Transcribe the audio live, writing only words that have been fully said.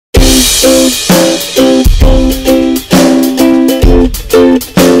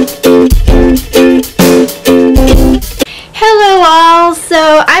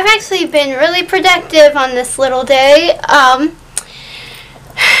really productive on this little day.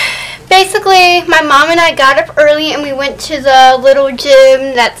 Basically, my mom and I got up early and we went to the little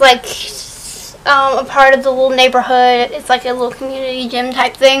gym that's like a part of the little neighborhood. It's like a little community gym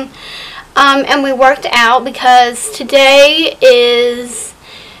type thing. And we worked out because today is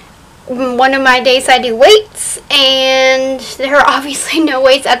one of my days I do weights, and there are obviously no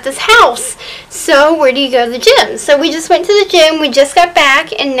weights at this house. So where do you go to the gym? So we just went to the gym. We just got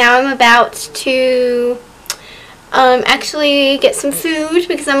back, and now I'm about to actually get some food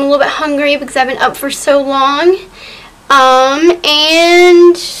because I'm a little bit hungry because I've been up for so long.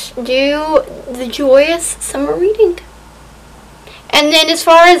 And do the joyous summer reading. And then as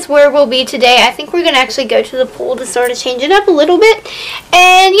far as where we'll be today, I think we're going to actually go to the pool to sort of change it up a little bit.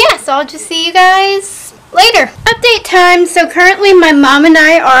 And yeah, so I'll just see you guys later. Update time. So currently my mom and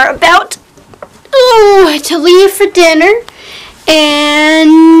I are about to leave for dinner.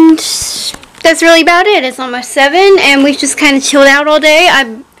 And that's really about it. It's almost 7 and we've just kind of chilled out all day.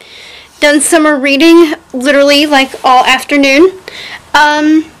 I've done summer reading literally like all afternoon.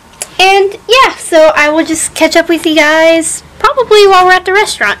 And yeah, so I will just catch up with you guys probably while we're at the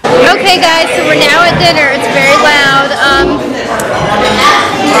restaurant. Okay guys, so we're now at dinner. It's very loud.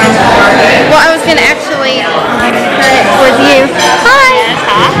 Well, I was gonna actually turn it towards you. Hi!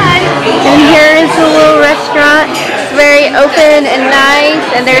 Hi! And here is the little restaurant. It's very open and nice,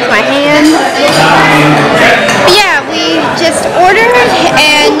 and there's my hand. But yeah, we just ordered,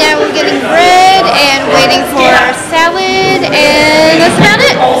 and now we're getting bread and waiting for our salad, and that's about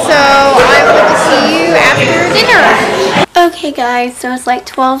it. So I will see you after dinner. Okay guys, so it's like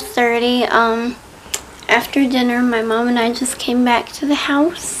 12:30. After dinner, my mom and I just came back to the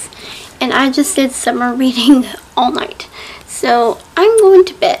house, and I just did summer reading all night. So I'm going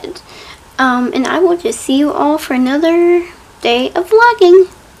to bed, and I will just see you all for another day of vlogging.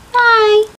 Bye!